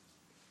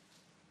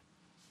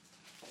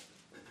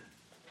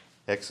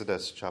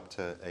Exodus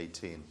chapter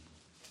 18.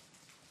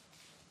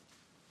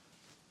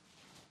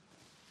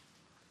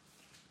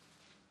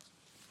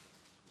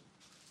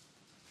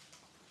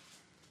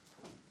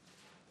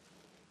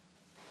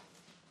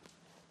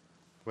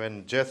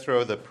 When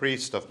Jethro, the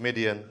priest of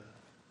Midian,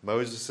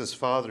 Moses'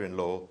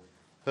 father-in-law,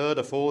 heard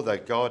of all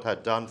that God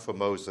had done for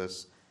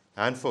Moses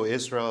and for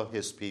Israel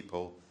his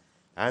people,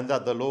 and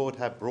that the Lord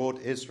had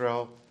brought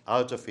Israel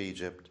out of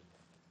Egypt,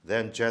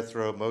 then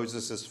Jethro,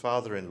 Moses'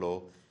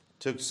 father-in-law,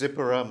 took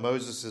Zipporah,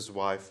 Moses'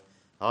 wife,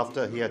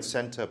 after he had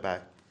sent her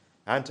back,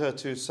 and her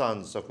 2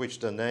 sons, of which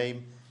the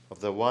name of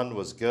the one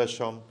was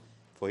Gershom,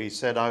 for he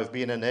said, I have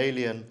been an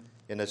alien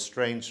in a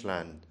strange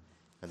land.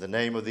 And the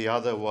name of the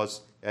other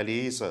was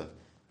Eliezer,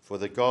 for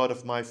the God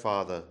of my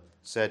father,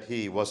 said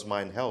he, was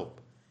mine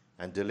help,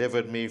 and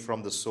delivered me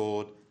from the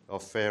sword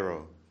of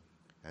Pharaoh.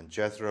 And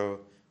Jethro,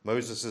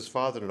 Moses'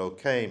 father-in-law,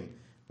 came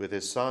with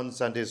his sons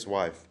and his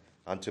wife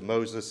unto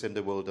Moses in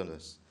the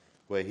wilderness,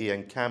 where he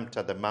encamped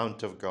at the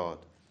mount of God.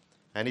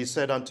 And he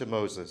said unto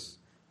Moses,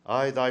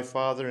 I, thy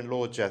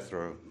father-in-law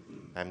Jethro,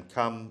 am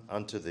come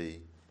unto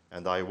thee,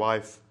 and thy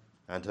wife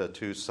and her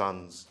 2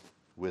 sons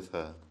with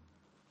her.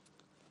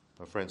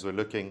 My friends, we're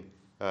looking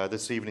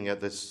this evening at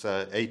this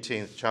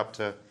 18th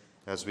chapter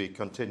as we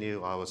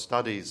continue our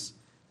studies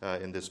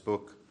in this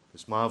book,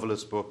 this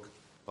marvelous book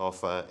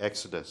of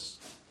Exodus.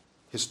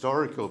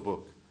 Historical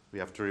book, we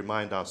have to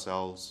remind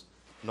ourselves,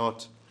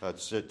 not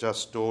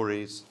just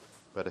stories,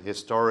 but a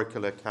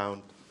historical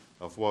account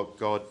of what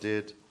God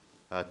did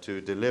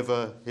to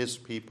deliver his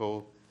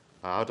people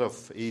out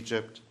of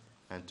Egypt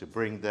and to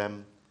bring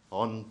them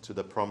on to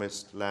the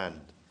promised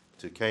land,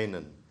 to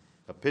Canaan.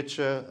 A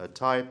picture, a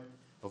type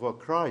of what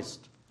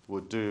Christ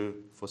would do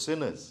for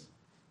sinners,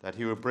 that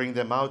he would bring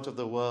them out of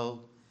the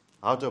world,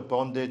 out of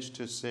bondage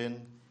to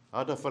sin,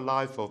 out of a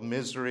life of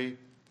misery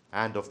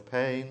and of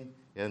pain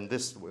in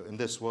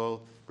this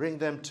world, bring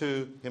them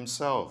to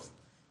himself,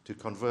 to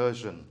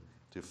conversion,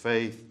 to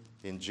faith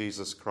in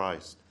Jesus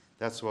Christ.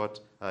 That's what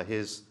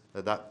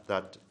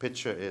that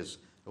picture is,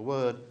 a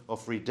word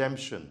of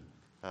redemption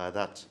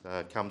that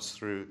comes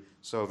through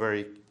so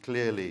very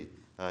clearly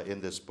in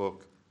this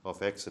book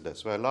of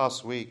Exodus. Well,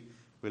 last week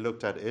we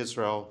looked at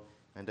Israel,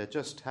 and they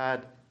just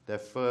had their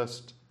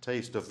first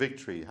taste of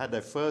victory, had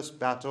their first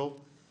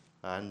battle,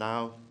 and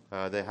now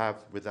they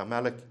have with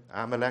Amalek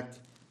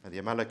and the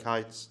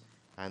Amalekites,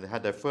 and they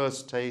had their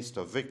first taste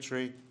of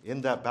victory in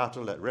that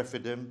battle at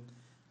Rephidim,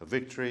 a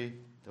victory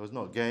that was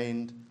not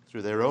gained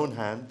through their own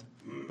hand,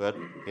 but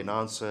in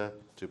answer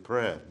to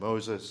prayer.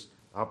 Moses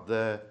up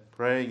there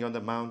praying on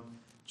the mount,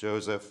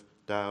 Joseph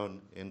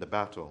down in the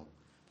battle.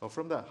 Well,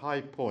 from that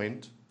high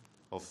point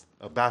of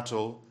a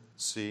battle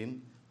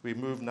scene, we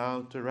move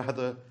now to a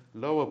rather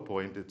lower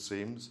point, it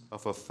seems,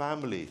 of a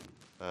family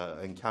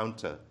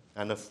encounter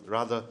and a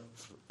rather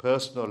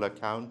personal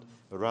account,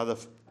 a rather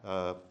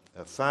a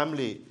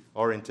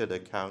family-oriented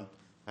account.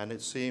 And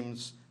it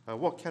seems,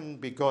 what can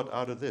be got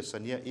out of this?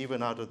 And yet,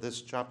 even out of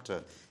this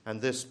chapter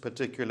and this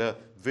particular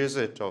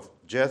visit of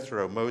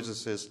Jethro,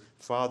 Moses'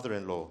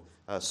 father-in-law,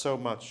 so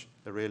much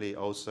really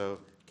also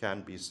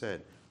can be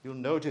said. You'll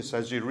notice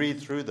as you read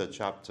through the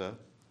chapter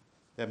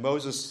that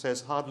Moses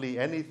says hardly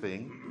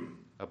anything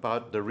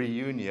about the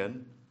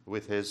reunion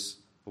with his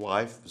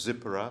wife,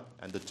 Zipporah,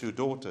 and the 2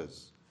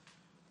 daughters.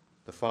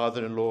 The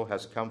father-in-law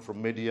has come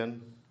from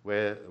Midian,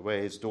 where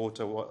his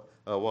daughter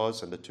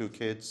was, and the 2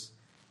 kids.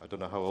 I don't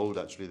know how old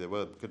actually they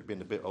were. Could have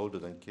been a bit older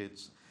than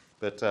kids.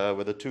 But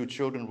where the 2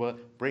 children were,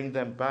 brings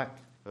them back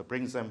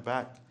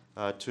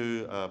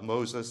to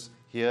Moses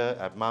here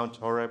at Mount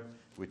Horeb,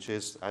 which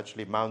is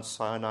actually Mount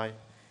Sinai.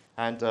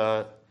 And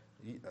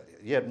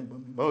yet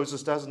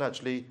Moses doesn't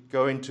actually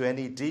go into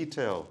any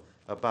detail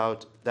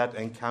about that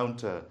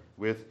encounter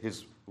with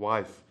his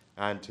wife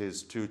and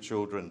his 2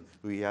 children,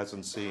 who he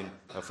hasn't seen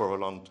for a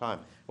long time.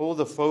 All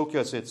the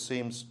focus, it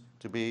seems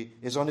to be,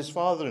 is on his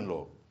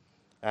father-in-law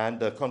and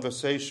the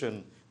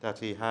conversation that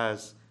he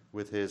has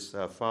with his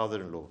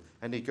father-in-law.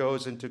 And he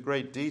goes into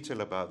great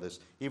detail about this,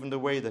 even the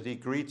way that he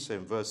greets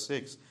him, verse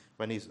 6,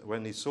 when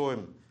he saw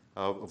him,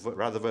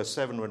 verse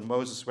 7, when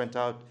Moses went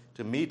out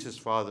to meet his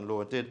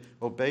father-in-law and did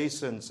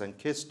obeisance and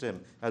kissed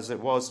him, as it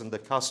was in the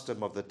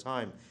custom of the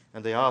time.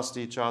 And they asked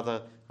each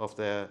other of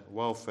their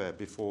welfare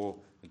before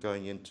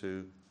going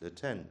into the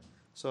tent.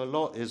 So a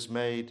lot is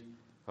made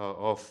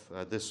of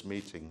this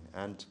meeting,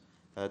 and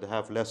to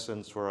have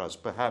lessons for us.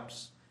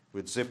 Perhaps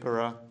with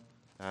Zipporah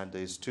and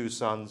his 2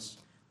 sons,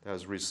 that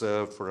was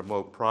reserved for a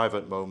more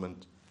private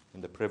moment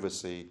in the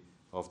privacy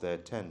of their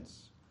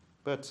tents.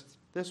 But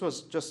this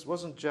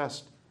wasn't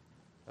just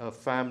a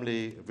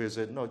family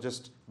visit, not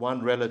just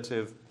one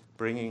relative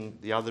bringing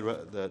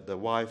the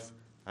wife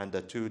and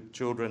the 2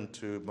 children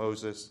to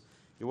Moses.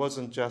 It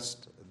wasn't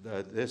just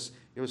this.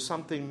 It was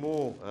something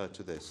more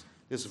to this.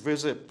 This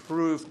visit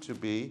proved to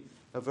be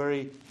a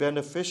very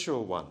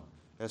beneficial one,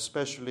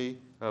 especially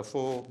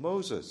for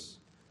Moses.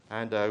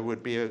 And it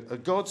would be a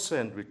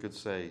godsend, we could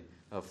say,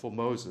 for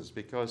Moses,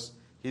 because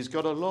he's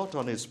got a lot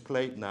on his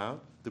plate now,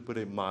 to put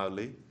it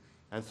mildly.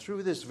 And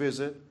through this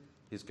visit,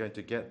 He's going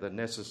to get the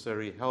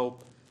necessary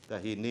help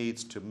that he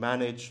needs to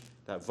manage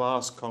that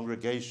vast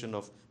congregation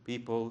of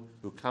people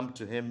who come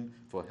to him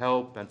for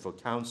help and for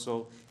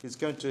counsel. He's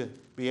going to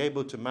be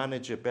able to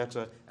manage it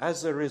better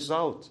as a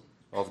result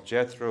of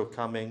Jethro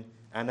coming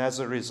and as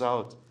a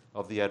result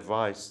of the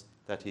advice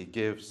that he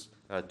gives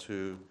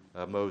to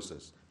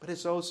Moses. But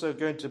it's also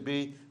going to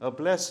be a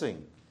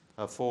blessing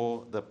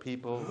for the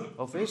people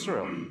of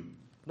Israel.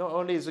 Not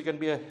only is it going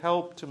to be a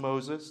help to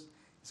Moses,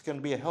 it's going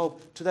to be a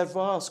help to that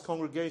vast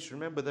congregation.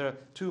 Remember, there are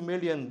 2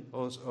 million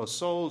or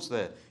souls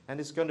there, and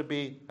it's going to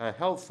be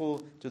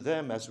helpful to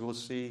them, as we'll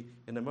see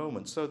in a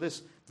moment. So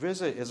this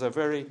visit is a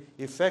very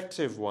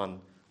effective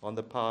one on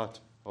the part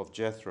of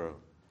Jethro.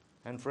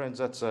 And friends,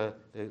 that's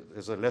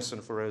is a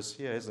lesson for us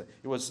here, isn't it?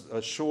 It was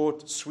a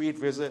short, sweet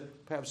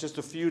visit, perhaps just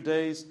a few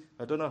days.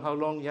 I don't know how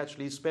long he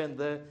actually spent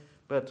there,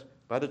 but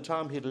by the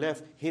time he'd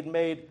left, he'd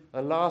made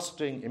a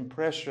lasting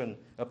impression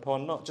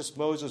upon not just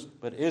Moses,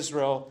 but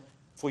Israel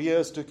for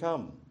years to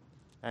come.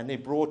 And he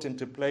brought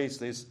into place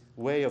this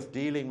way of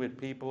dealing with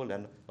people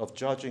and of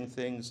judging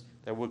things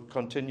that would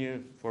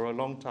continue for a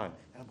long time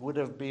and would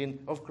have been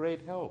of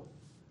great help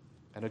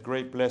and a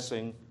great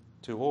blessing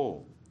to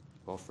all.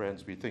 Well,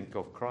 friends, we think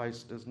of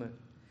Christ, doesn't it?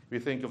 We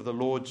think of the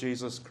Lord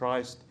Jesus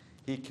Christ.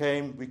 He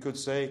came, we could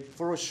say,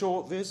 for a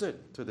short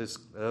visit to this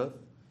earth.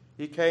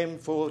 He came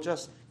for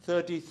just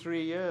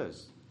 33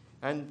 years.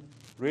 And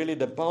really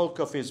the bulk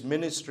of his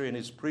ministry and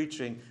his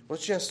preaching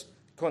was just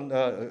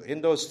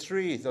in those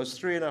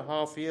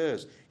 3.5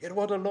 years. Yet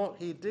what a lot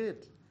he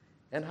did.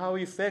 And how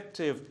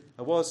effective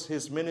was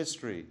his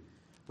ministry.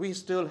 We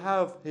still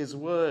have his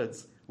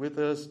words with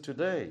us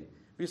today.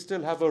 We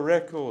still have a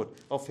record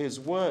of his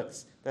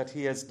works that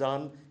he has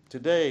done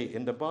today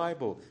in the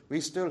Bible.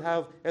 We still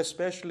have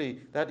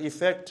especially that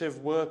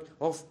effective work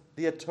of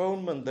the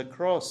atonement, the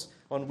cross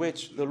on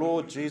which the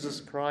Lord Jesus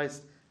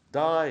Christ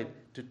died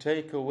to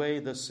take away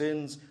the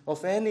sins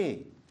of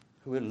any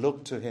who will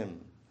look to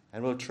him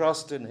and will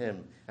trust in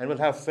him and will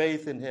have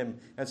faith in him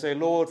and say,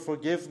 Lord,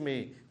 forgive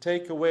me,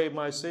 take away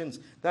my sins.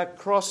 That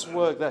cross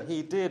work that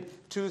he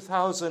did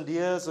 2,000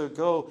 years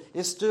ago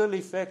is still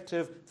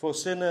effective for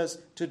sinners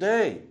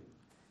today.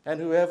 And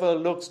whoever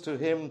looks to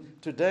him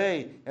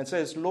today and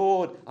says,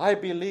 Lord, I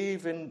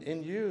believe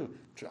in you.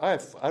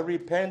 I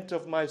repent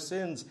of my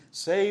sins.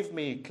 Save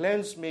me,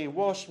 cleanse me,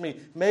 wash me,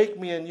 make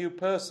me a new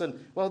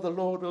person. Well, the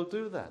Lord will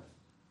do that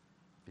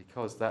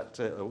because that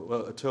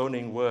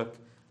atoning work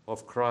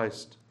of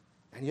Christ.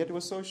 And yet it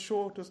was so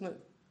short, wasn't it?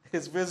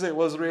 His visit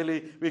was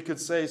really, we could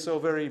say, so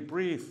very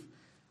brief.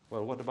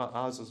 Well, what about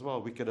ours as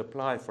well? We could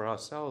apply for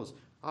ourselves.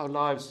 Our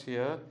lives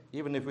here,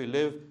 even if we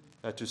live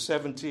to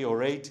 70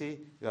 or 80,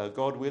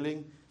 God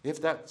willing, if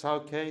that's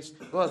our case,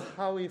 well,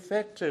 how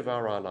effective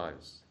are our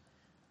lives?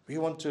 We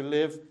want to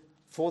live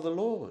for the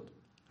Lord.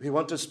 We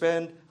want to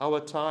spend our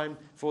time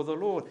for the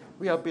Lord.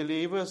 We are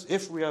believers.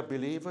 If we are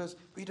believers,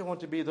 we don't want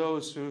to be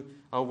those who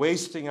are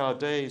wasting our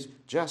days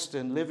just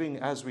in living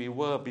as we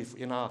were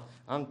in our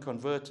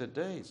unconverted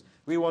days.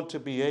 We want to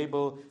be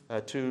able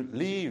to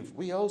leave.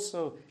 We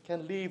also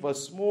can leave a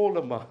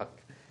smaller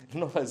mark,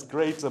 not as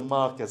great a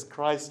mark as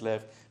Christ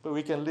left, but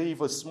we can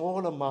leave a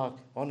smaller mark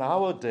on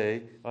our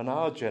day, on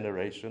our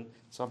generation.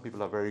 Some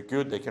people are very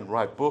good. They can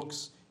write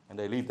books and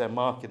they leave their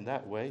mark in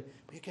that way.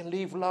 But you can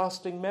leave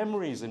lasting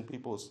memories in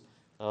people's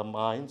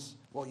minds,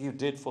 what you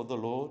did for the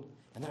Lord.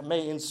 And that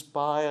may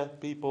inspire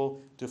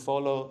people to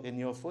follow in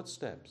your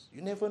footsteps.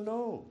 You never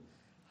know.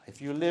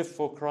 If you live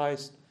for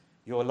Christ,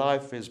 your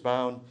life is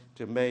bound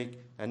to make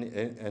an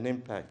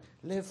impact.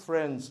 Live,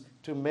 friends,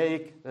 to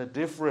make a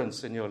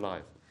difference in your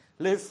life.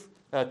 Live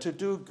to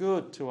do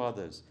good to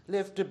others.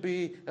 Live to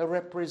be a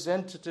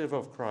representative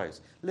of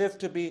Christ. Live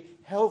to be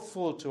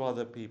helpful to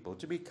other people,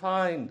 to be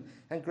kind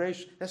and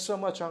gracious. There's so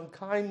much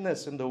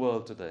unkindness in the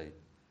world today.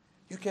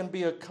 You can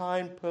be a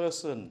kind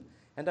person,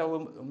 and that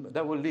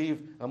will leave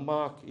a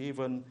mark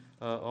even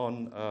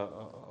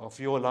of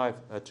your life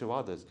to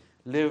others.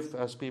 Live,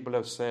 as people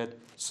have said,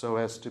 so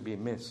as to be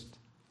missed.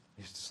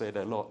 I used to say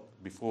that a lot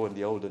before in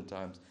the olden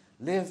times.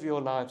 Live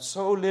your life,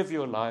 so live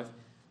your life,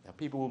 that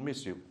people will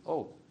miss you.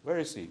 Oh, where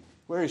is he?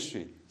 Where is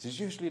she? She's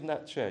usually in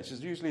that chair.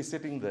 She's usually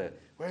sitting there.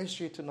 Where is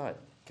she tonight?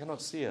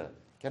 Cannot see her.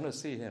 Cannot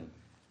see him.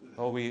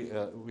 Oh, we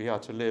are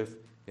to live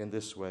in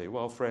this way.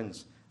 Well,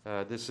 friends,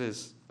 this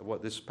is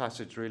what this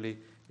passage really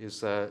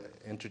is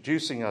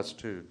introducing us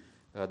to,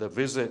 the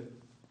visit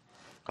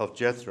of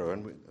Jethro.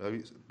 And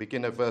we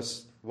begin at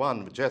verse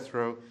 1.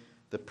 Jethro,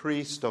 the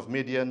priest of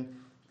Midian,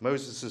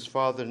 Moses'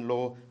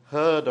 father-in-law,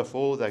 heard of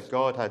all that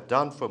God had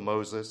done for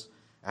Moses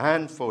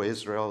and for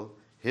Israel,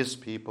 his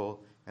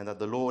people, and that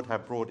the Lord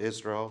had brought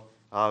Israel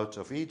out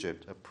of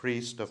Egypt, a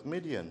priest of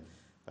Midian,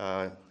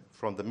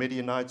 from the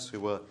Midianites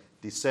who were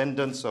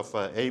descendants of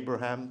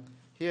Abraham.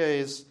 Here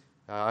is,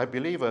 I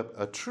believe,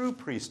 a true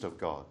priest of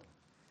God,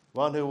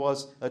 one who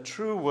was a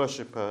true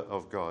worshipper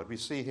of God. We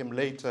see him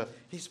later.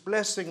 He's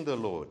blessing the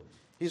Lord.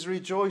 He's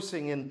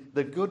rejoicing in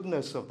the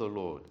goodness of the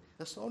Lord.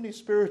 That's only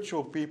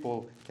spiritual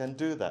people can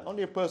do that.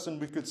 Only a person,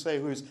 we could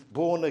say, who's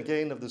born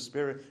again of the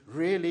Spirit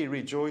really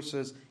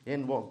rejoices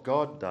in what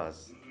God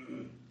does.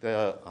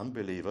 The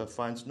unbeliever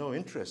finds no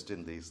interest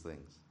in these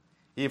things.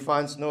 He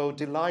finds no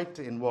delight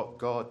in what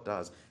God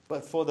does.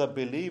 But for the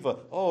believer,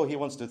 he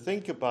wants to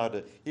think about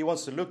it. He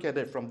wants to look at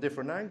it from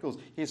different angles.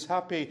 He's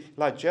happy,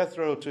 like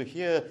Jethro, to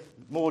hear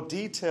more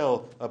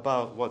detail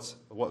about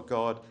what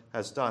God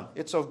has done.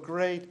 It's of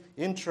great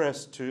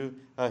interest to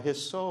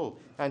his soul.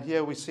 And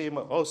here we see him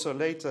also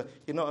later.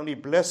 He not only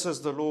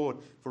blesses the Lord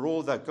for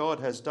all that God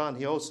has done,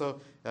 he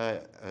also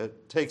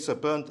takes a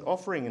burnt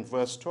offering in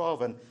verse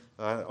 12 and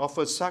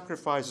offers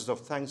sacrifices of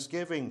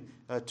thanksgiving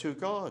to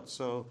God.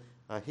 So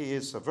he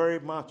is very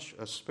much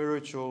a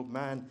spiritual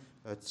man.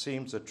 It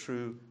seems a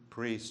true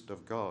priest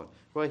of God.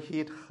 Well,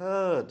 he'd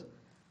heard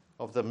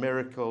of the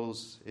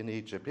miracles in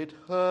Egypt. He'd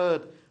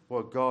heard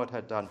what God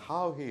had done.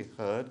 How he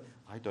heard,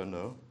 I don't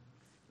know.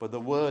 But the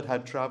word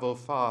had traveled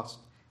fast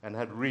and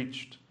had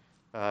reached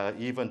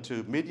even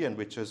to Midian,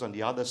 which is on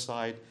the other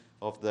side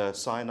of the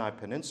Sinai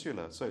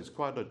Peninsula. So it's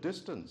quite a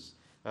distance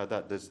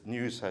that this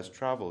news has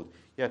traveled.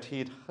 Yet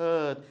he'd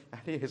heard,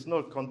 and he is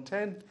not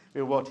content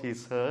with what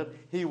he's heard.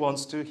 He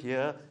wants to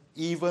hear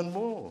even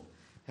more.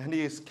 And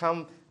he has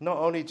come not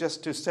only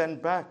just to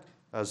send back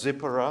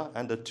Zipporah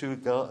and the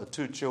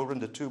two children,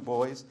 the two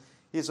boys.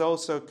 He's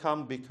also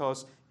come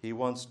because he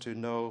wants to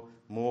know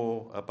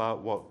more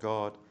about what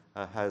God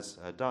has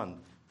done.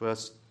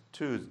 Verse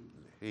 2,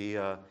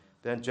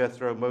 then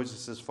Jethro,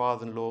 Moses'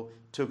 father-in-law,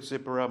 took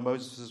Zipporah,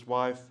 Moses'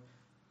 wife,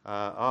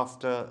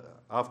 after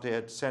he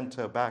had sent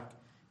her back.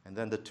 And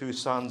then the two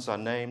sons are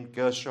named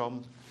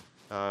Gershom,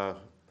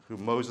 who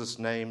Moses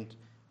named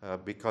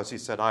because he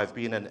said, I've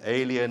been an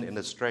alien in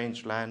a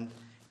strange land.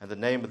 And the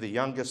name of the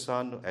youngest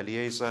son,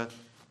 Eleazar,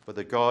 for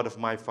the God of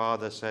my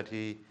father said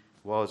he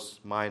was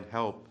mine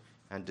help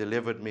and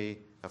delivered me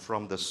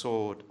from the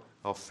sword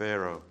of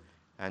Pharaoh.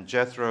 And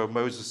Jethro,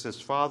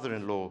 Moses'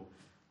 father-in-law,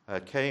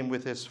 came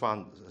with his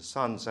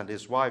sons and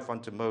his wife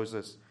unto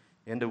Moses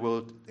into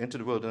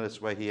the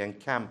wilderness, where he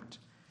encamped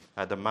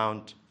at the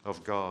mount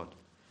of God.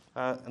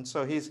 And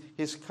so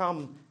he's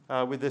come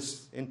with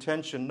this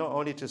intention not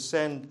only to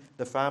send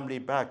the family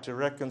back, to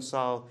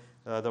reconcile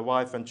the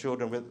wife and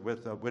children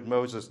with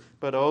Moses,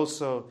 but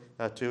also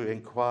to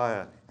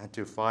inquire and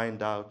to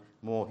find out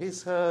more.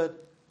 He's heard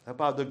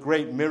about the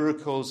great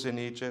miracles in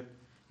Egypt.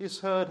 He's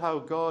heard how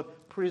God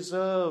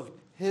preserved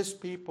his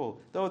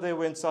people, though they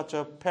were in such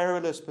a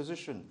perilous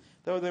position,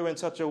 though they were in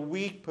such a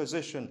weak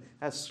position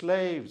as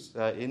slaves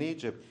in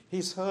Egypt.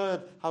 He's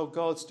heard how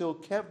God still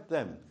kept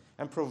them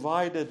and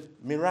provided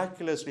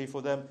miraculously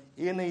for them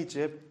in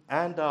Egypt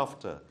and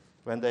after,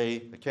 when they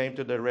came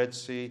to the Red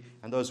Sea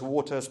and those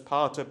waters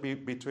parted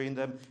between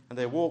them and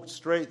they walked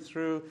straight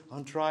through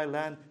on dry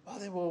land.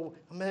 They were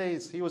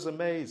amazed. He was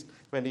amazed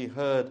when he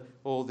heard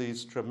all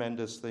these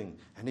tremendous things,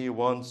 and he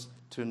wants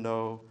to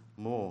know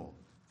more.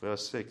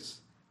 Verse 6,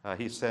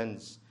 he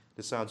sends,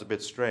 this sounds a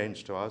bit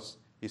strange to us,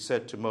 he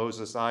said to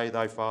Moses, I,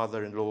 thy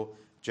father-in-law,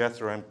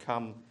 Jethro, am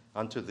come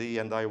unto thee,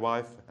 and thy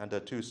wife and her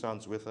two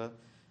sons with her.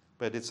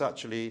 But it's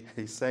actually,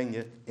 he's saying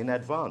it in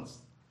advance.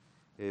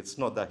 It's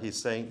not that he's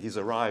saying he's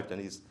arrived and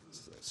he's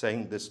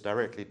saying this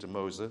directly to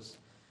Moses.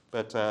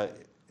 But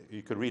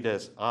you could read it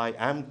as, I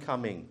am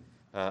coming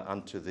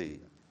unto thee,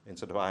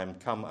 instead of I am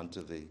come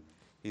unto thee.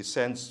 He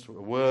sends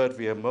word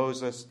via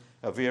Moses,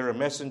 via a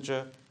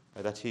messenger,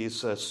 that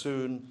he's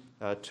soon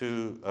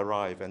to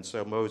arrive. And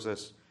so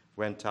Moses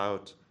went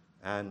out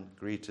and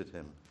greeted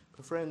him.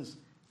 But friends,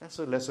 that's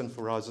a lesson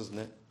for us, isn't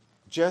it?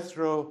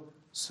 Jethro,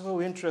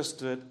 so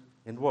interested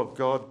in what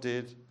God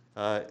did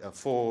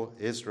for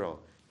Israel.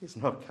 He's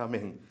not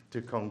coming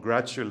to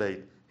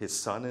congratulate his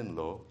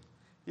son-in-law.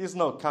 He's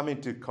not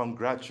coming to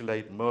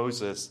congratulate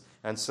Moses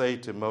and say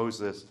to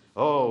Moses,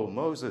 oh,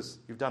 Moses,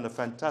 you've done a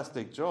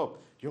fantastic job.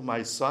 You're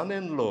my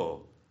son-in-law.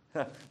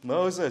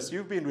 Moses,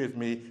 you've been with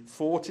me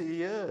 40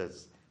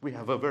 years. We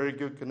have a very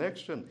good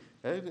connection.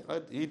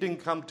 He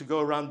didn't come to go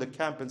around the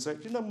camp and say,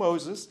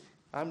 Moses,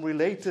 I'm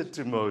related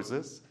to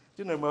Moses.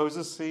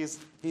 Moses,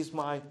 he's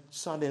my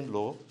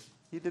son-in-law.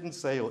 He didn't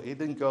say, or he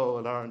didn't go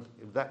around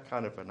with that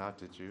kind of an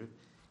attitude.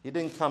 He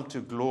didn't come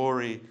to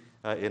glory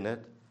in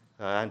it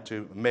and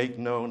to make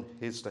known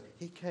his.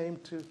 He came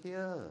to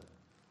hear.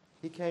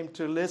 He came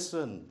to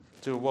listen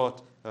to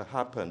what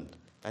happened,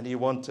 and he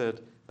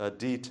wanted a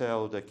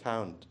detailed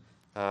account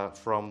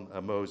from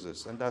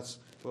Moses. And that's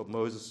what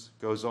Moses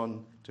goes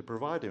on to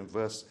provide in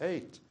verse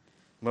 8.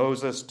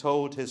 Moses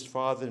told his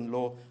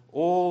father-in-law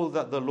all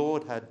that the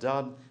Lord had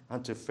done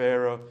unto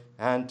Pharaoh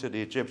and to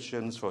the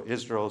Egyptians for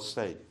Israel's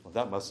sake. Well,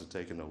 that must have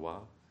taken a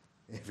while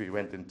if he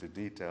went into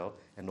detail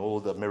and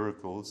all the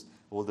miracles,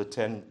 all the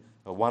 10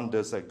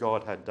 wonders that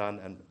God had done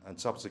and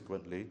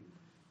subsequently.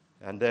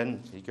 And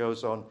then he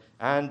goes on,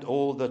 and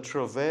all the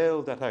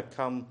travail that had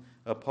come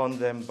upon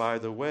them by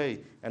the way,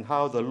 and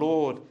how the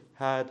Lord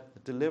had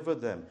delivered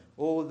them.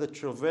 All the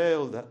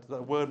travail, that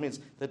word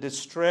means the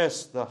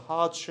distress, the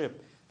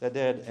hardship that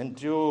they had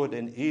endured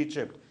in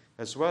Egypt,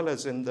 as well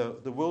as in the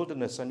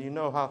wilderness. And you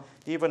know how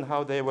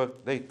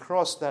they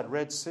crossed that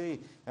Red Sea,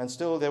 and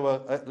still there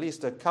were at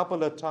least a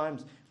couple of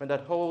times when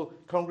that whole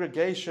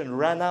congregation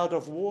ran out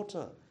of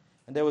water.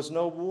 And there was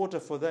no water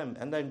for them.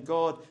 And then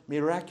God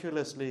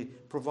miraculously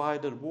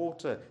provided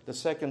water the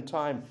second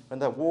time.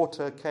 And that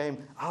water came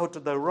out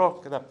of the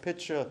rock, that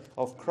picture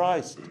of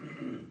Christ.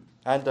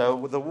 And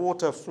the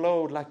water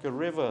flowed like a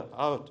river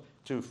out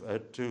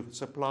to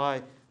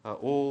supply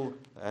all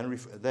and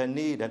their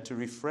need and to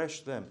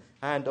refresh them.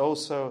 And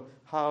also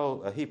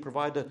how he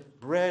provided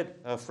bread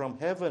from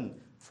heaven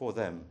for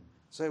them.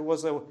 So it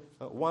was a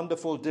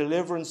wonderful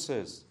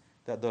deliverances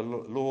that the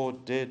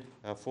Lord did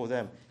for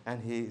them.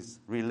 And he's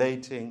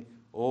relating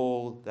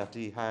all that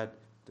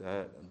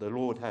the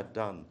Lord had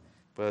done.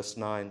 Verse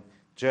 9,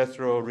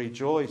 Jethro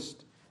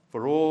rejoiced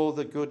for all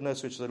the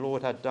goodness which the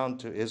Lord had done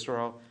to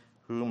Israel,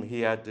 whom he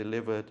had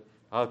delivered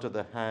out of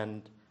the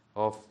hand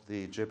of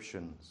the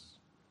Egyptians.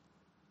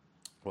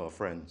 Well,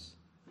 friends,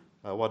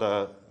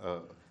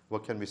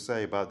 what can we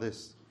say about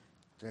this?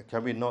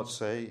 Can we not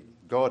say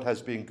God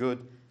has been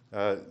good?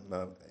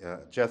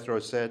 Jethro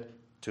said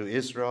to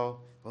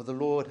Israel, well, the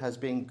Lord has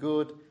been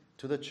good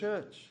to the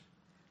church.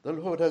 The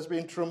Lord has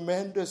been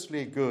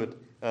tremendously good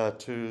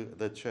to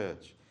the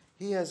church.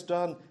 He has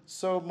done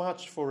so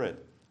much for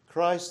it.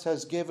 Christ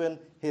has given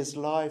his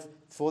life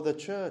for the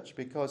church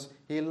because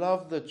he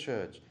loved the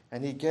church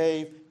and he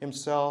gave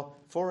himself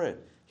for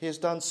it. He has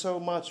done so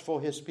much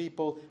for his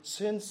people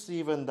since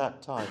even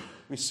that time.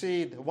 We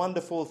see the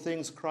wonderful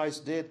things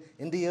Christ did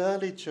in the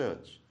early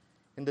church,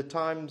 in the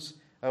times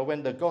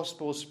when the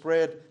gospel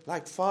spread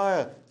like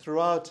fire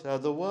throughout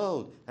the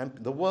world. And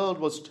the world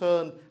was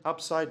turned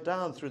upside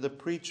down through the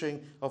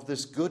preaching of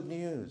this good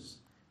news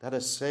that a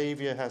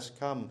Savior has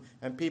come.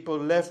 And people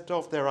left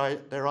off their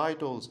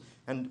idols.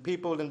 And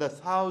people in the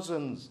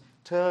thousands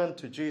turned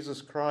to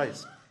Jesus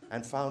Christ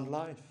and found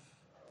life.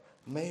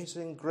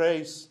 Amazing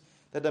grace.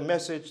 That a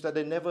message that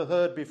they never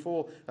heard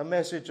before, a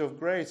message of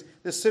grace,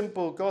 the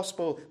simple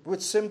gospel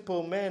with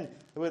simple men,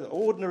 with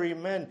ordinary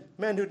men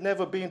who'd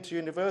never been to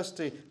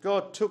university.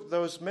 God took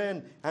those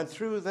men and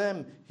through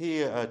them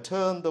he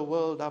turned the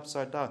world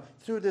upside down.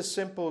 Through this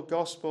simple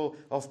gospel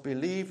of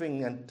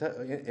believing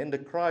in the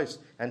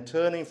Christ and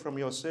turning from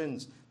your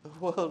sins, the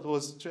world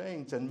was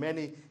changed and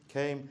many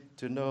came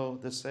to know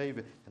the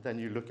Savior. And then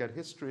you look at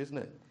history, isn't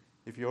it?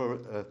 If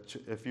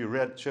you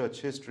read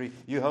church history,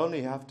 you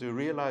only have to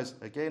realize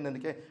again and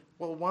again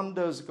what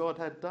wonders God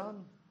had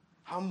done.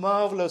 How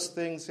marvelous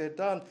things he had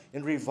done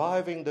in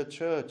reviving the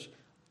church.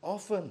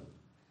 Often,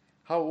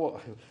 for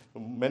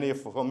many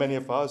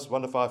of us,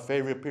 one of our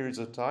favorite periods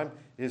of time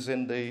is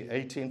in the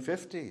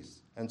 1850s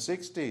and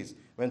 60s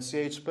when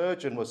C.H.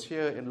 Spurgeon was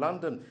here in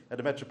London at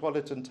the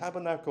Metropolitan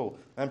Tabernacle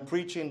and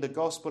preaching the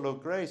gospel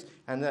of grace.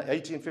 And in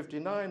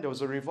 1859 there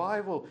was a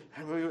revival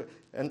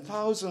and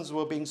thousands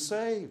were being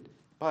saved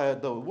by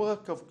the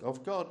work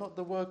of God, not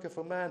the work of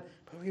a man.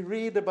 But we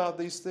read about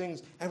these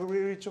things and we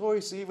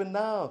rejoice even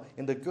now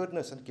in the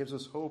goodness, and it gives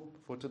us hope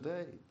for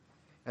today.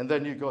 And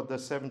then you got the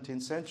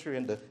 17th century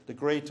and the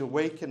Great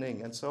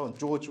Awakening and so on,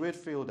 George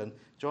Whitefield and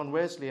John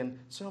Wesley and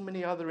so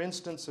many other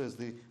instances,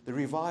 the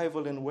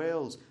revival in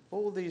Wales.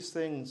 All these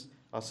things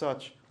are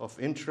such of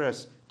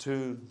interest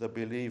to the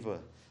believer.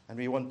 And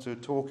we want to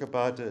talk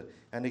about it,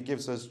 and it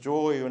gives us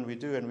joy when we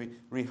do, and we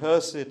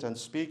rehearse it and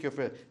speak of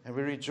it, and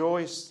we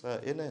rejoice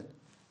in it.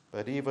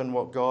 But even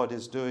what God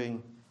is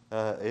doing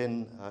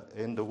in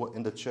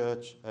the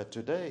church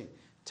today,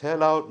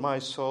 tell out, my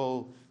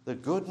soul, the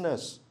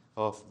goodness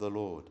of the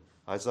Lord.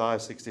 Isaiah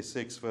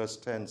 66 verse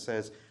 10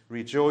 says,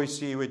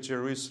 rejoice ye with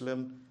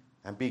Jerusalem,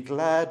 and be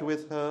glad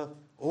with her,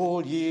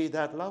 all ye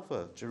that love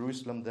her.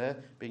 Jerusalem there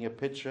being a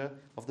picture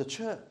of the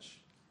church.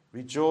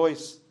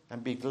 Rejoice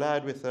and be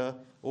glad with her,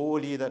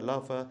 all ye that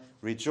love her.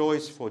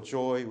 Rejoice for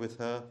joy with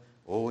her,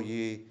 all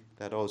ye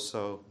that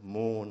also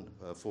mourn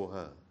for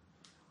her.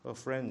 Well,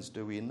 friends,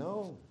 do we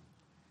know?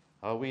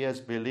 Are we as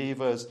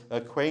believers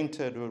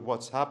acquainted with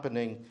what's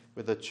happening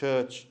with the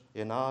church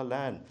in our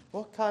land?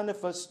 What kind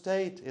of a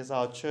state is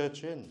our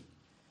church in?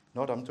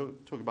 Not I'm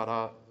talking about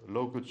our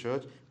local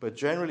church, but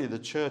generally the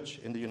church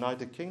in the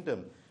United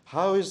Kingdom.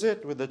 How is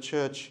it with the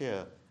church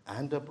here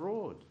and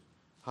abroad?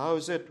 How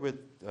is it with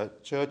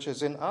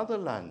churches in other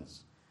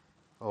lands?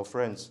 Oh,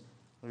 friends,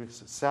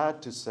 it's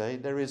sad to say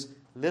there is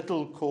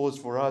little cause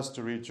for us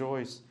to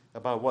rejoice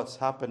about what's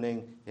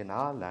happening in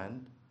our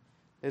land.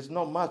 There's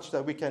not much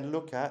that we can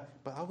look at,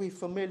 but are we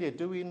familiar?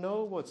 Do we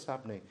know what's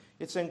happening?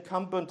 It's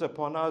incumbent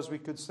upon us, we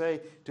could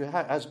say,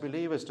 as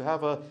believers, to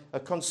have a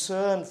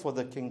concern for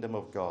the kingdom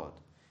of God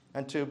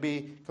and to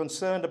be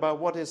concerned about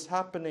what is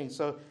happening.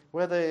 So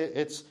whether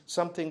it's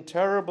something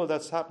terrible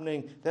that's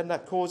happening, then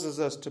that causes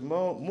us to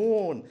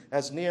mourn,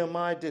 as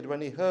Nehemiah did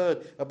when he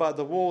heard about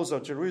the walls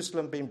of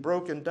Jerusalem being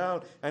broken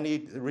down, and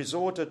he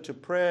resorted to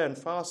prayer and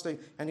fasting,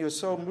 and he was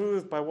so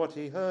moved by what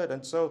he heard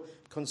and so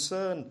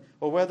concerned.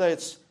 Or whether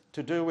it's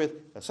to do with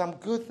some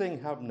good thing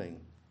happening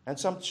and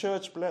some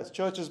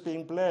churches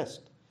being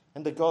blessed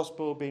and the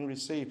gospel being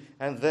received.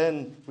 And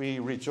then we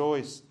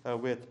rejoice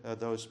with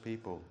those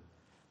people.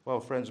 Well,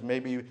 friends,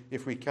 maybe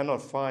if we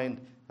cannot find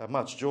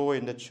much joy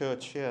in the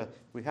church here,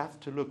 we have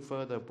to look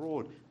further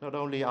abroad. Not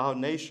only our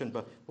nation,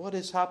 but what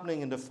is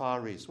happening in the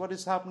Far East? What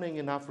is happening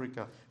in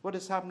Africa? What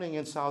is happening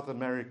in South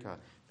America?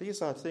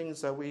 These are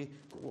things that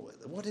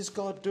what is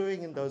God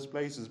doing in those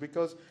places?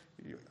 Because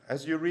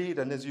as you read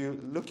and as you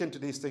look into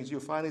these things,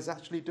 you find He's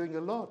actually doing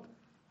a lot.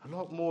 A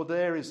lot more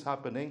there is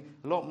happening.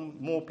 A lot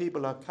more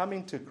people are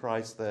coming to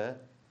Christ there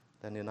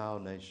than in our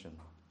nation,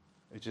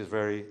 which is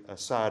very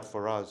sad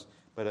for us,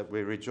 but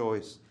we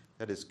rejoice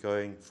that it's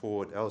going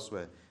forward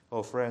elsewhere.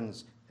 Oh,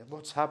 friends,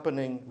 what's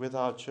happening with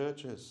our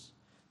churches?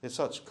 There's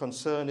such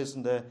concern,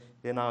 isn't there,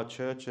 in our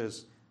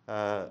churches?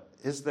 Do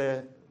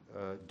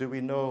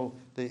we know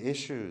the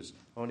issues?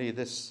 Only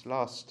this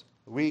last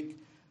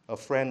week, a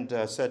friend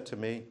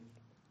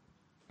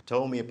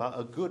told me about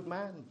a good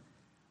man,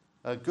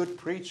 a good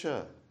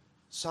preacher,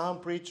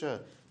 sound preacher,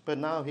 but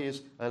now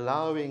he's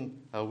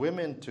allowing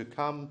women to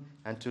come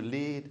and to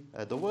lead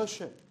the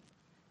worship.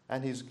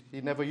 And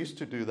he never used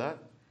to do that.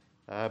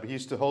 He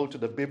used to hold to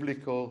the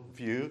biblical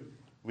view,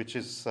 which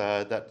is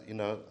that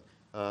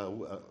a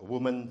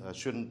woman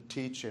shouldn't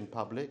teach in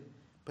public.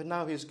 But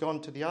now he's gone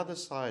to the other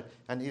side,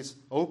 and he's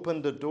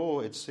opened the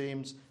door, it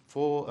seems,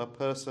 for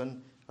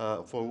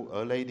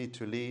a lady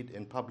to lead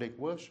in public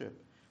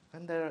worship.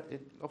 And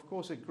of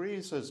course, it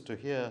grieves us to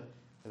hear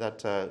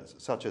that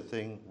such a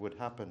thing would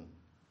happen.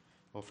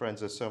 Well, friends,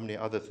 there's so many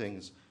other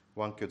things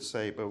one could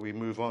say, but we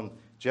move on.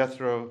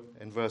 Jethro,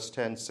 in verse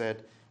 10,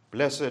 said,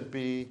 "Blessed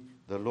be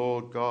the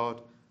Lord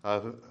God,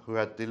 who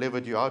hath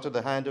delivered you out of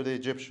the hand of the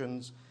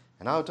Egyptians,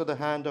 and out of the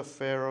hand of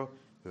Pharaoh,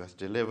 who hath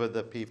delivered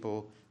the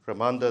people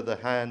from under the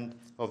hand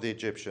of the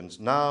Egyptians.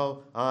 Now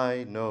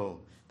I know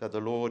that the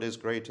Lord is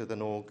greater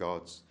than all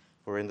gods,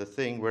 for in the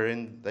thing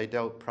wherein they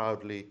dealt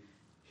proudly,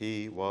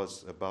 he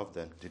was above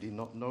them." Did he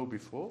not know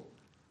before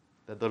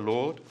that the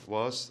Lord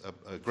was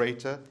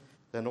greater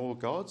than all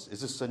gods?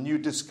 Is this a new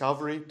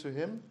discovery to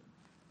him?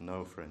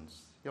 No,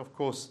 friends. Of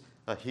course,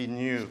 he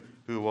knew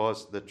who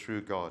was the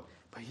true God.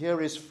 But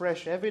here is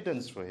fresh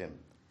evidence for him.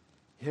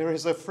 Here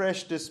is a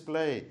fresh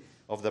display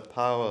of the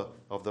power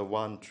of the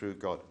one true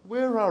God.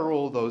 Where are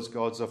all those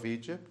gods of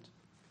Egypt?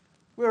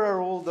 Where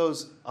are all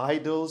those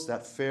idols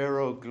that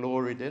Pharaoh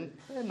gloried in?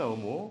 They're no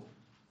more.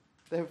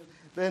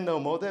 They're no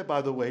more. They're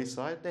by the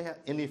wayside. They are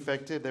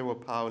ineffective. They were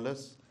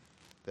powerless.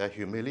 They're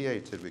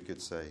humiliated, we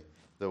could say.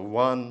 The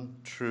one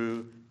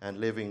true and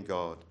living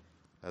God,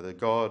 the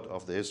God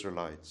of the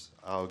Israelites,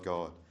 our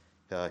God,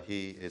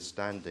 he is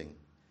standing.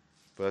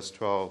 Verse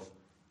 12,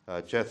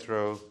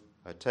 Jethro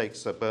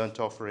takes a burnt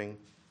offering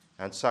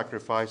and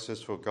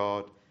sacrifices for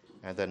God,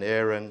 and then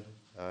Aaron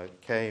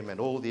came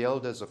and all the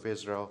elders of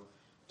Israel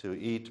to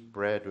eat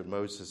bread with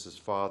Moses'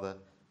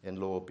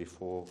 father-in-law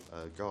before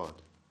God.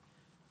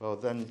 Well,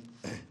 then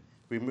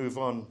we move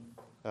on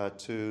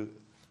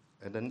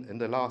in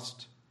the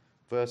last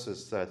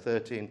verses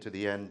 13 to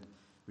the end,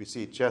 we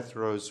see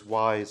Jethro's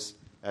wise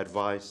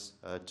advice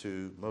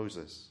to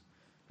Moses.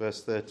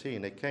 Verse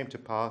 13, it came to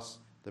pass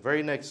the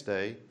very next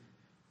day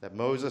that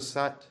Moses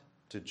sat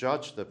to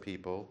judge the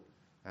people,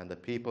 and the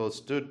people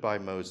stood by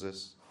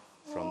Moses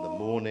from the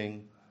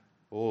morning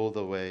all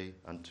the way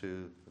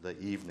unto the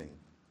evening.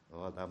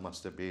 Oh, that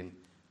must have been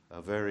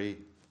a very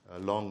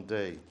long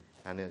day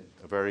and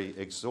a very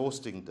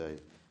exhausting day.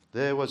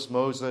 There was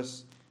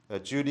Moses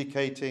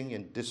adjudicating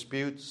in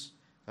disputes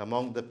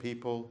among the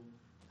people,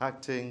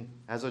 acting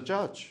as a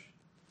judge,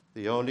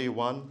 the only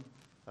one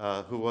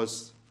who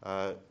was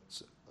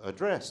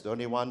addressed, the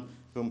only one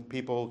whom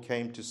people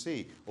came to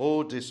see.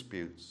 All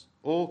disputes,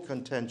 all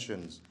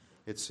contentions,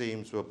 it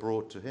seems, were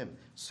brought to him.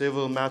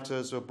 Civil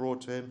matters were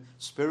brought to him.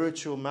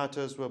 Spiritual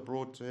matters were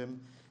brought to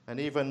him. And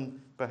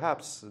even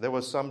perhaps there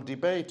was some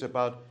debate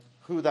about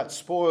who that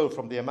spoil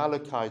from the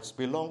Amalekites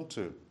belonged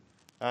to.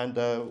 And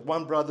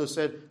one brother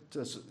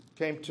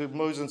came to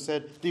Moses and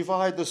said,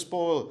 "Divide the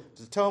spoil.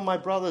 Tell my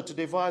brother to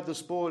divide the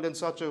spoil in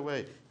such a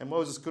way." And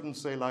Moses couldn't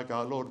say like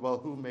our Lord, "Well,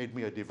 who made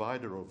me a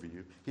divider over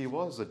you?" He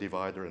was a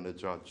divider and a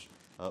judge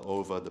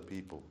over the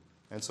people.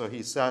 And so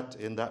he sat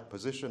in that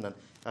position,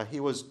 and he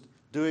was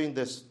doing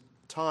this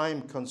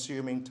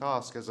time-consuming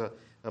task as a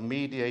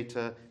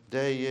mediator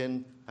day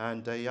in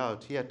and day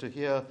out. He had to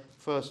hear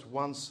first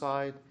one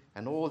side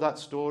and all that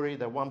story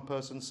that one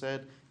person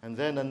said, and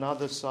then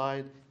another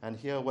side, and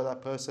hear what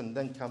that person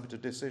then come to a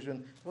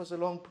decision. It was a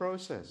long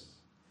process.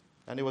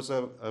 And it was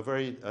a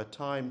very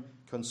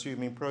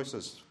time-consuming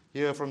process.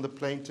 Hear from the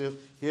plaintiff,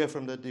 hear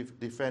from the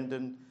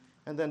defendant,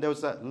 and then there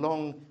was that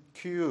long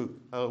queue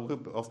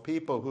of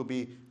people who'd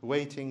be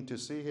waiting to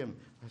see him.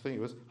 I think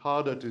it was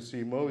harder to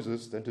see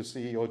Moses than to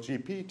see your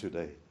GP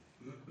today.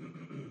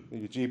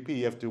 Your GP,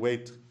 you have to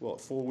wait,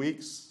 4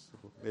 weeks,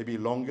 maybe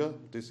longer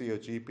to see your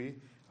GP.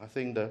 I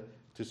think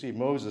to see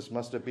Moses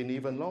must have been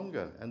even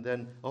longer. And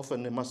then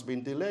often it must have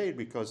been delayed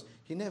because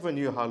he never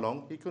knew how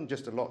long. He couldn't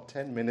just allot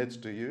 10 minutes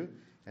to you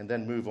and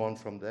then move on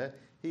from there.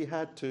 He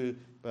had to,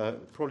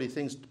 probably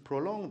things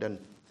prolonged and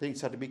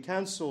things had to be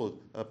cancelled.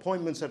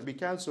 Appointments had to be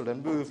cancelled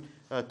and moved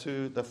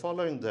to the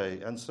following day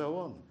and so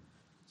on.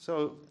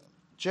 So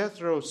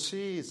Jethro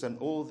sees and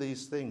all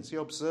these things. He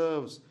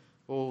observes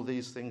all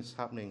these things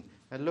happening.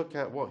 And look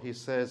at what he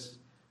says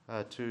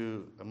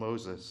to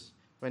Moses.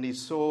 When he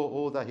saw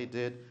all that he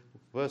did,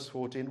 verse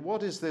 14,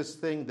 what is this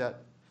thing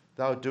that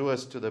thou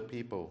doest to the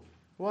people?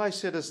 Why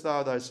sittest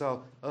thou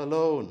thyself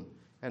alone,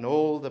 and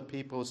all the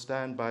people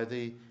stand by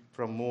thee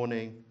from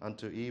morning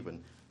unto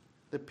even?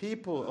 The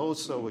people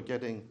also were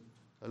getting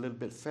a little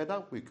bit fed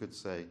up, we could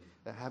say.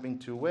 They're having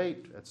to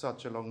wait at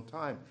such a long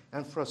time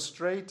and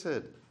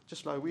frustrated,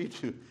 just like we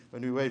do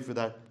when we wait for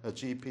that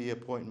GP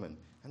appointment,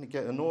 and they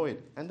get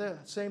annoyed. And the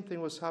same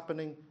thing was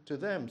happening to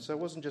them. So it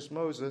wasn't just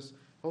Moses,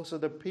 also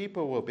the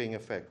people were being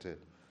affected.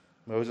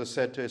 Moses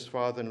said to his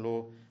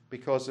father-in-law,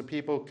 because the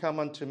people come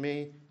unto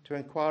me to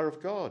inquire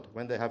of God.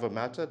 When they have a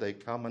matter, they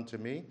come unto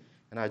me,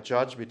 and I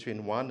judge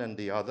between one and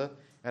the other,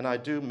 and I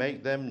do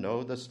make them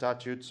know the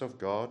statutes of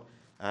God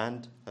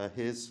and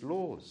his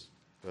laws.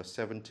 Verse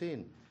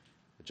 17,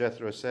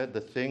 Jethro said,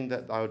 the thing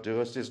that thou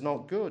doest is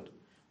not good.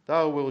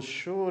 Thou wilt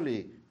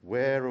surely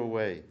wear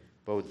away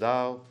both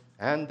thou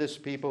and this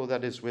people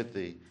that is with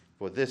thee,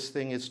 for this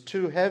thing is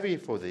too heavy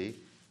for thee.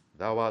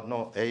 Thou art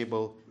not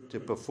able to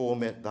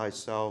perform it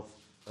thyself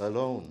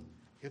alone.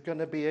 You're going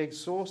to be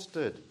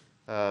exhausted,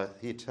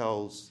 he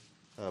tells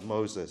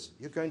Moses.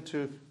 You're going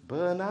to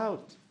burn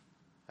out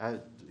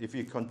if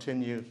you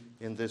continue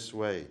in this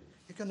way.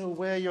 You're going to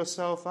wear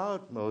yourself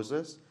out,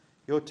 Moses.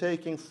 You're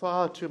taking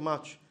far too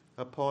much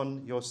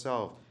upon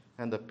yourself.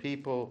 And the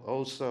people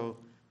also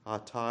are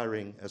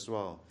tiring as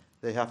well.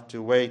 They have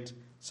to wait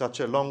such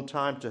a long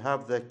time to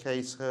have their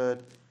case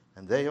heard,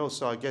 and they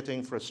also are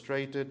getting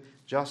frustrated.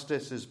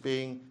 Justice is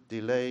being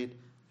delayed.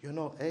 You're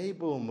not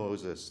able,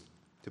 Moses,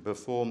 to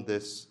perform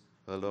this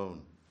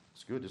alone.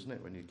 It's good, isn't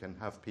it, when you can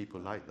have people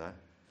like that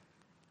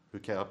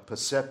who are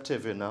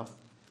perceptive enough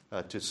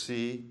to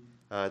see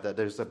that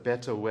there's a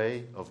better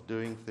way of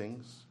doing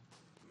things.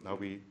 Now,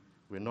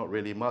 we're not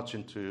really much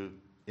into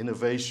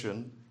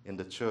innovation in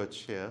the church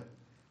here,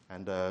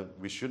 and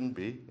we shouldn't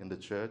be in the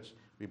church.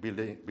 We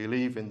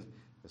believe in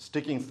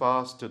sticking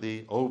fast to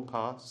the old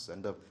paths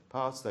and the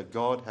paths that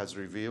God has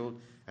revealed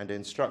and the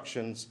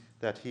instructions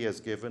that he has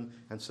given,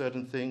 and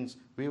certain things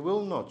we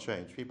will not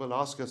change. People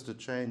ask us to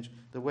change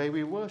the way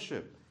we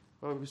worship.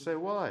 Well, we say,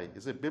 why?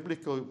 Is it a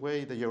biblical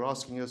way that you're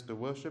asking us to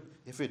worship?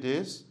 If it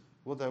is,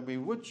 well, then we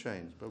would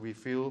change, but we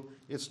feel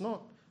it's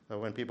not.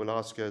 When people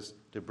ask us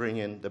to bring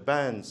in the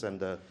bands and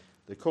the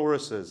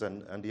choruses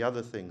and the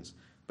other things.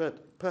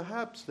 But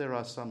perhaps there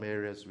are some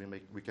areas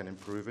we can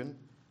improve in.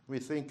 We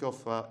think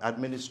of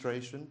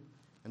administration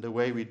and the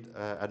way we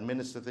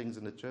administer things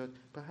in the church.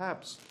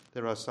 Perhaps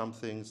there are some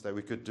things that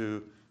we could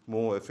do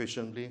more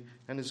efficiently.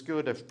 And it's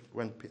good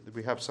when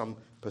we have some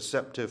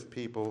perceptive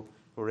people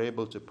who are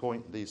able to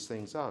point these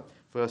things out.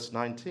 Verse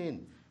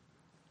 19,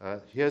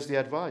 here's the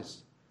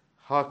advice.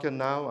 Hearken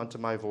now unto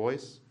my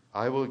voice.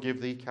 I will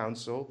give thee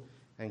counsel,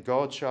 and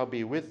God shall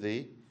be with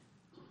thee.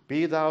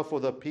 Be thou for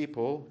the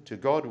people to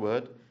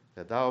Godward,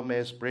 that thou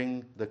mayest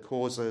bring the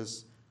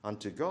causes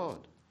unto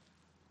God.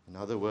 In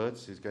other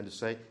words, he's going to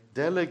say,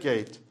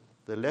 delegate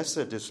the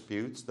lesser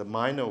disputes, the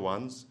minor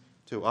ones,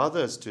 to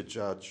others to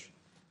judge,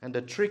 and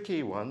the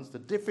tricky ones, the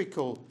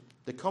difficult,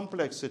 the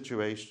complex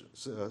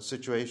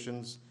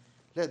situations,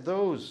 let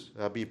those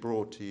be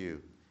brought to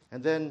you.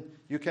 And then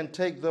you can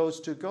take those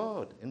to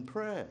God in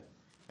prayer,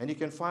 and you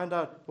can find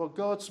out what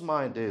God's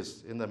mind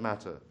is in the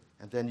matter.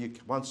 And then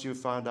once you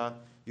find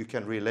out, you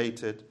can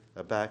relate it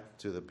back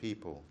to the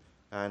people.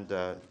 And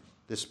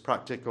this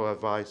practical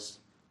advice,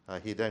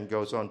 he then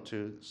goes on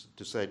to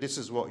say, this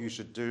is what you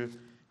should do.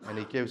 And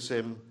he gives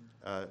him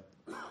a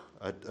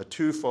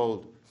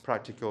twofold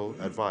practical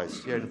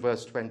advice. Here in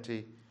verse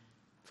 20,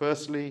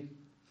 firstly,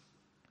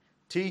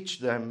 teach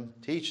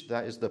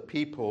that is the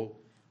people,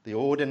 the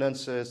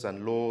ordinances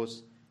and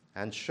laws,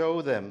 and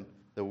show them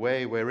the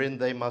way wherein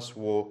they must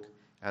walk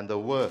and the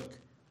work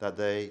that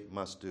they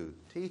must do.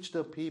 Teach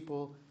the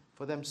people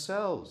for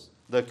themselves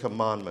the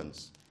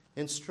commandments.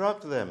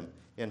 Instruct them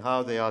in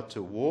how they are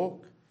to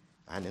walk,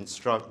 and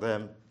instruct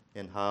them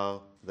in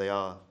how they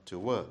are to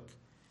work.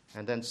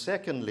 And then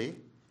secondly,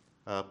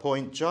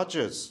 appoint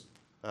judges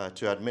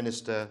to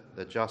administer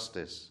the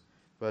justice.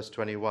 Verse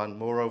 21,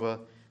 moreover,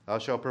 thou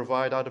shalt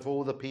provide out of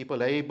all the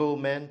people able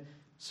men,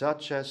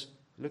 such as,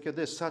 look at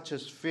this, such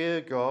as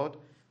fear God,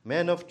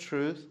 men of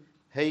truth,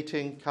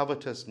 hating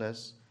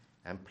covetousness,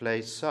 and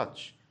place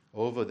such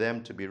over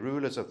them to be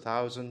rulers of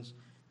thousands,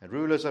 and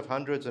rulers of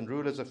hundreds, and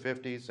rulers of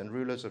fifties, and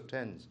rulers of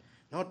tens.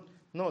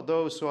 Not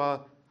those who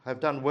have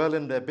done well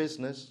in their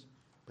business,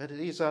 but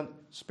these are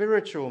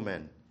spiritual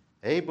men,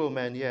 able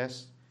men,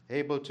 yes,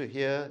 able to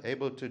hear,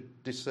 able to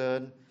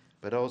discern,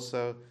 but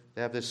also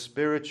they have this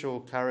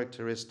spiritual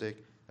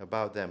characteristic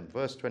about them.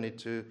 Verse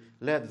 22,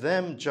 let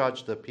them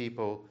judge the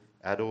people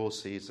at all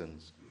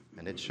seasons,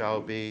 and it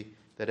shall be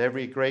that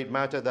every great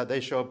matter that they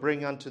shall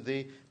bring unto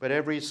thee, but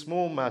every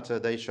small matter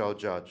they shall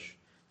judge.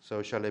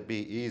 So shall it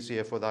be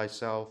easier for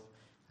thyself,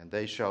 and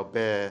they shall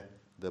bear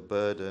the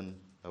burden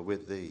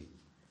with thee.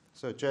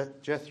 So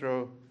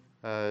Jethro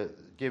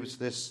gives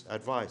this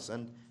advice.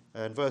 And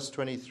in verse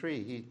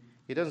 23,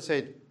 he he doesn't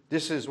say,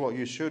 this is what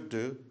you should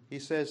do. He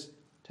says,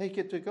 take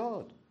it to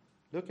God.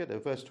 Look at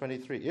it, verse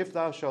 23. If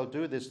thou shalt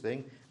do this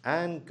thing,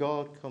 and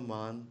God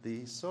command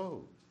thee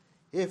so.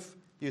 If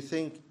you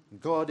think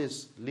God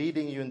is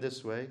leading you in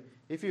this way,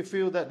 if you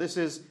feel that this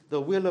is the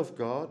will of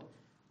God,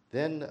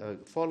 then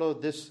follow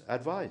this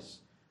advice.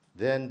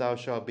 Then thou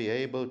shalt be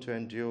able to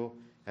endure,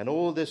 and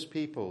all this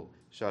people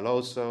shall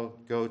also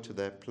go to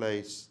their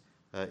place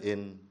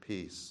in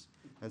peace.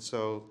 And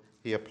so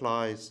he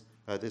applies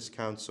this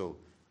counsel.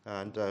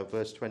 And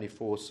verse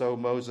 24, so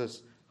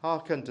Moses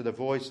hearkened to the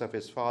voice of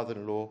his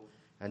father-in-law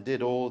and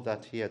did all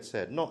that he had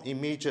said. Not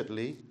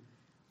immediately,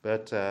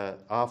 but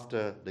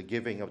after the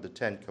giving of the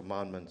 10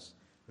 commandments,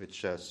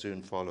 which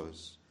soon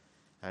follows.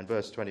 And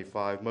verse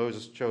 25,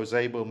 Moses chose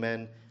able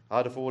men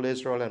out of all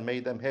Israel and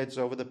made them heads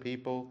over the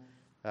people,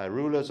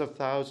 rulers of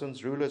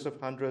thousands, rulers of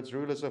hundreds,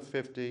 rulers of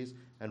 50s,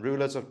 and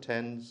rulers of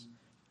 10s.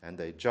 And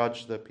they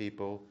judged the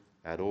people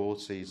at all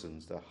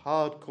seasons. The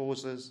hard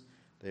causes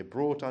they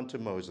brought unto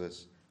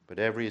Moses, but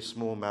every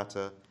small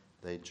matter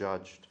they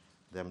judged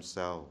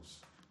themselves.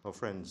 Oh,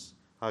 friends,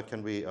 how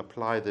can we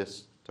apply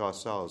this to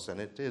ourselves?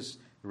 And it is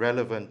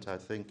relevant, I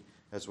think,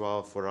 as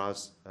well for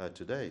us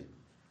today.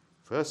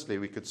 Firstly,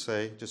 we could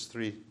say, just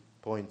 3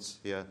 points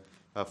here.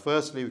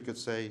 Firstly, we could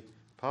say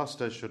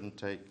pastors shouldn't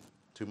take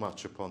too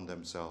much upon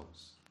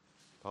themselves.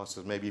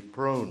 Pastors may be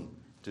prone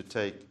to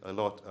take a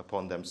lot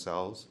upon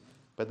themselves,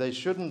 but they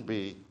shouldn't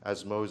be,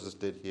 as Moses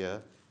did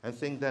here, and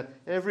think that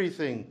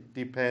everything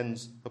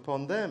depends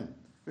upon them.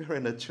 We're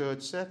in a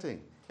church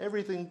setting.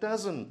 Everything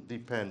doesn't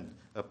depend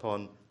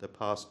upon the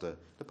pastor.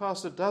 The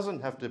pastor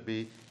doesn't have to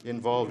be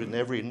involved in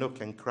every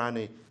nook and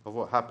cranny of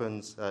what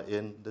happens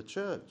in the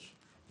church.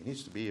 He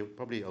needs to be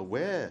probably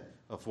aware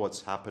of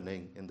what's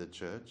happening in the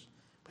church,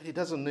 but he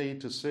doesn't need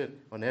to sit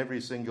on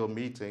every single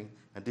meeting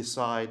and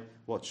decide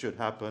what should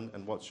happen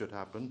and what should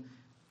happen.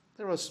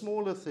 There are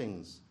smaller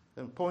things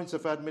and points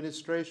of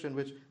administration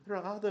which there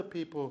are other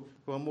people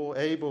who are more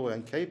able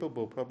and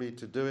capable probably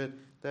to do it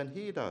than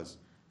he does.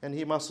 And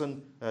he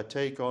mustn't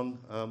take on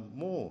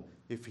more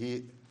if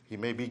he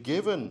may be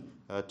given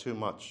too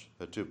much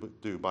to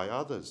do by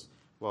others.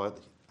 Well,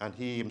 and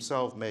he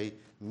himself may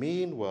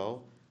mean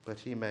well, but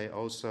he may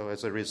also,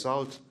 as a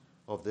result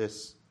of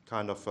this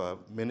kind of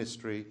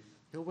ministry,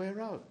 he'll wear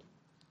out.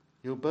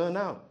 He'll burn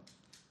out.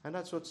 And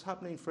that's what's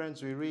happening,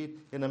 friends. We read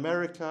in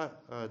America,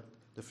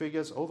 the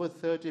figures, over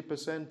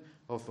 30%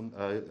 of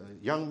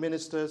young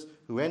ministers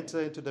who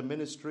enter into the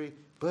ministry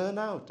burn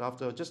out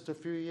after just a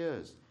few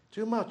years.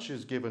 Too much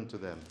is given to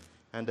them,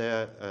 and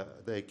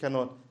they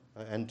cannot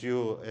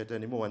endure it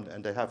anymore,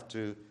 and they have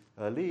to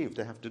leave.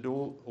 They have to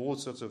do all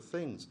sorts of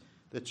things.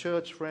 The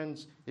church,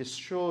 friends, is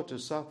sure to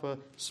suffer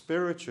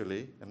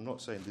spiritually. I'm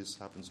not saying this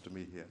happens to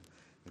me here.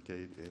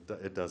 Okay,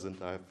 it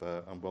doesn't.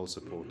 I'm well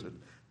supported.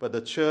 But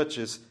the church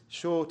is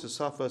sure to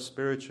suffer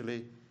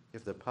spiritually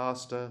if the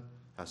pastor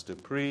has to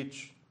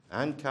preach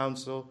and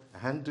counsel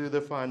and do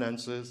the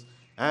finances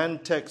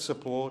and tech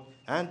support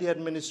and the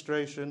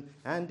administration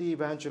and the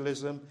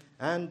evangelism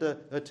and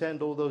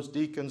attend all those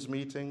deacons'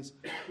 meetings,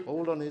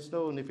 all on his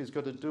own. If he's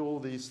got to do all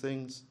these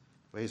things,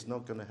 well, he's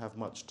not going to have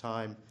much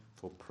time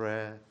for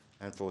prayer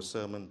and for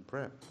sermon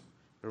prep.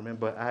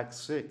 Remember Acts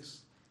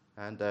 6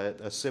 and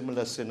a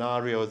similar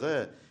scenario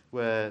there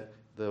where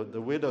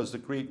the widows, the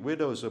Greek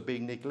widows, are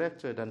being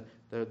neglected, and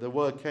the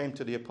word came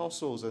to the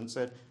apostles and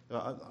said,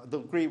 the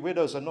Greek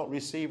widows are not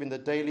receiving the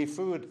daily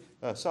food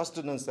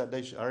sustenance that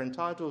they are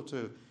entitled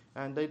to.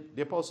 And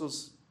the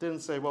apostles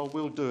didn't say, well,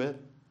 we'll do it.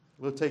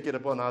 We'll take it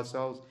upon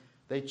ourselves.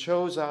 They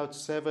chose out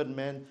 7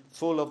 men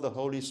full of the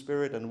Holy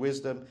Spirit and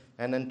wisdom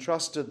and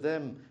entrusted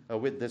them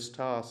with this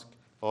task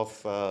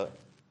of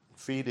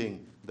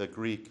feeding the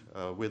Greek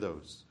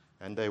widows.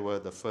 And they were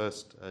the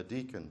first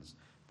deacons.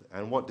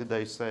 And what did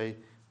they say?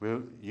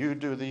 Will you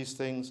do these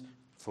things?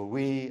 For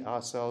we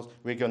ourselves,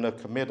 we're going to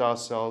commit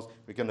ourselves,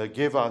 we're going to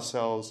give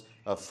ourselves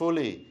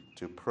fully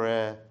to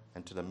prayer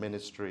and to the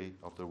ministry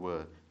of the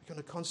word. We're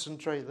going to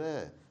concentrate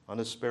there on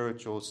the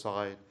spiritual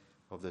side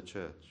of the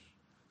church.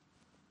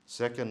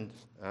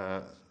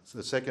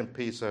 The second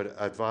piece of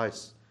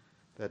advice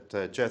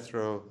that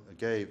Jethro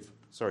gave,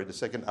 the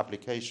second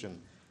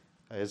application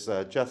is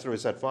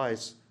Jethro's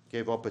advice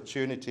gave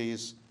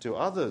opportunities to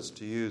others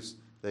to use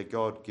their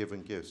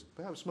God-given gifts.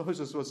 Perhaps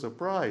Moses was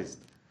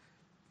surprised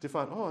to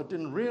find, I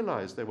didn't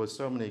realize there were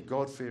so many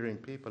God-fearing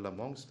people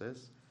amongst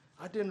us.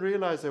 I didn't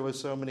realize there were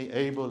so many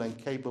able and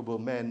capable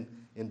men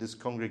in this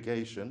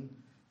congregation.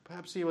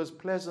 Perhaps he was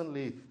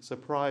pleasantly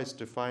surprised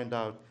to find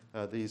out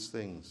these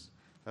things.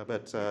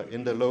 But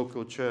in the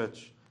local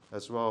church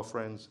as well,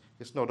 friends,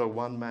 it's not a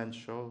one-man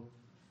show.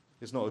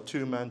 It's not a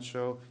two-man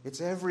show.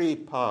 It's every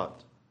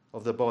part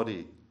of the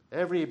body,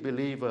 every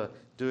believer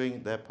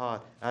doing their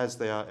part as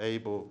they are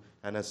able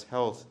and as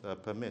health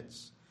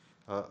permits.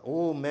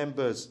 All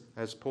members,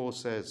 as Paul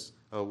says,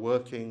 are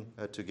working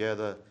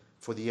together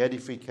for the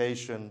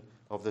edification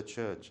of the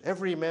church.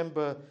 Every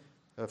member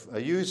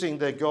using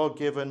their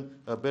God-given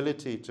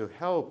ability to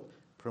help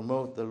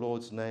promote the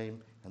Lord's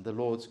name and the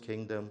Lord's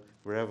kingdom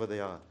wherever they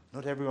are.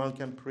 Not everyone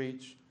can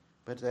preach.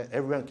 but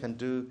everyone can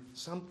do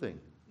something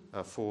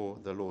for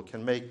the Lord,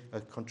 can make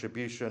a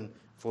contribution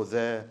for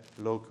their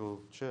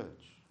local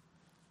church.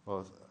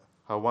 Well,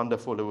 how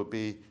wonderful it would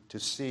be to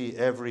see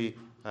every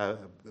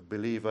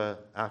believer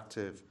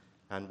active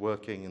and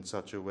working in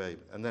such a way.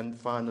 And then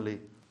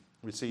finally,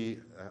 we see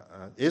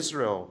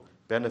Israel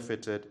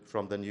benefited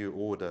from the new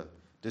order.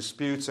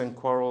 Disputes and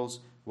quarrels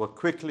were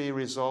quickly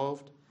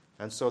resolved,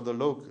 and so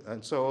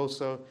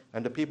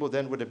the people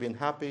then would have been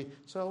happy.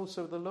 So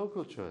also the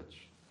local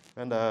church,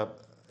 and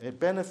it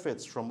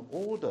benefits from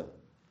order.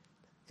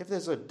 If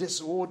there's a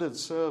disordered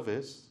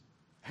service,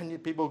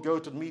 and people go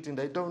to the meeting,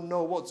 they don't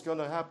know what's going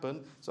to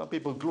happen. Some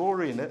people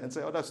glory in it and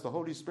say, "Oh, that's the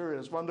Holy Spirit.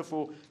 It's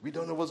wonderful. We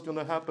don't know what's going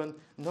to happen."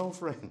 No,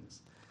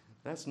 friends,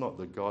 that's not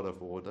the God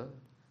of order.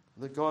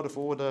 The God of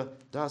order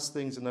does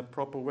things in a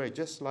proper way,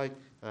 just like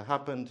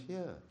happened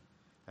here.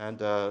 And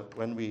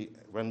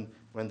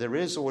when there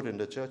is order in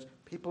the church,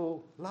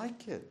 people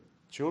like it.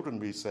 Children,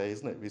 we say,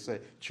 isn't it? We say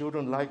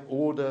children like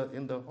order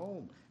in the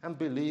home, and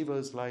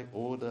believers like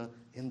order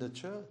in the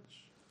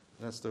church.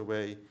 That's the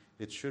way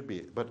it should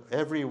be. But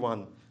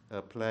everyone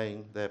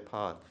playing their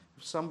part.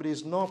 If somebody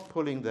is not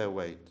pulling their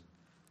weight,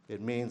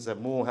 it means that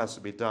more has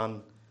to be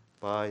done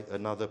by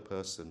another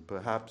person,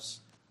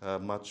 perhaps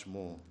much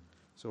more.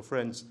 So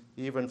friends,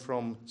 even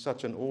from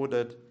such an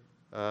ordered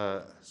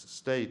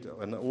state,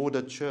 an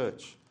ordered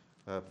church,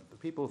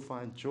 people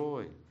find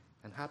joy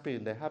and happy,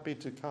 and they're happy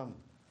to come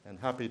and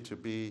happy to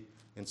be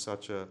in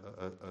such a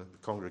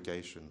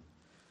congregation.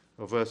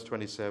 Well, verse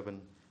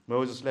 27,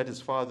 Moses let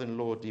his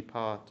father-in-law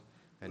depart,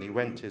 and he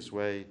went his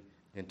way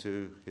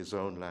into his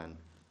own land.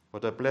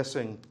 What a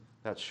blessing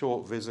that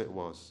short visit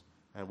was,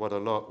 and what a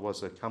lot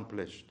was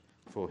accomplished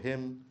for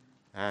him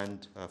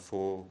and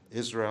for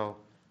Israel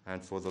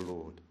and for the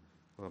Lord.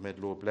 Well, may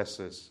the Lord bless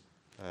us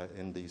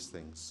in these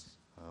things.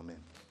 Amen.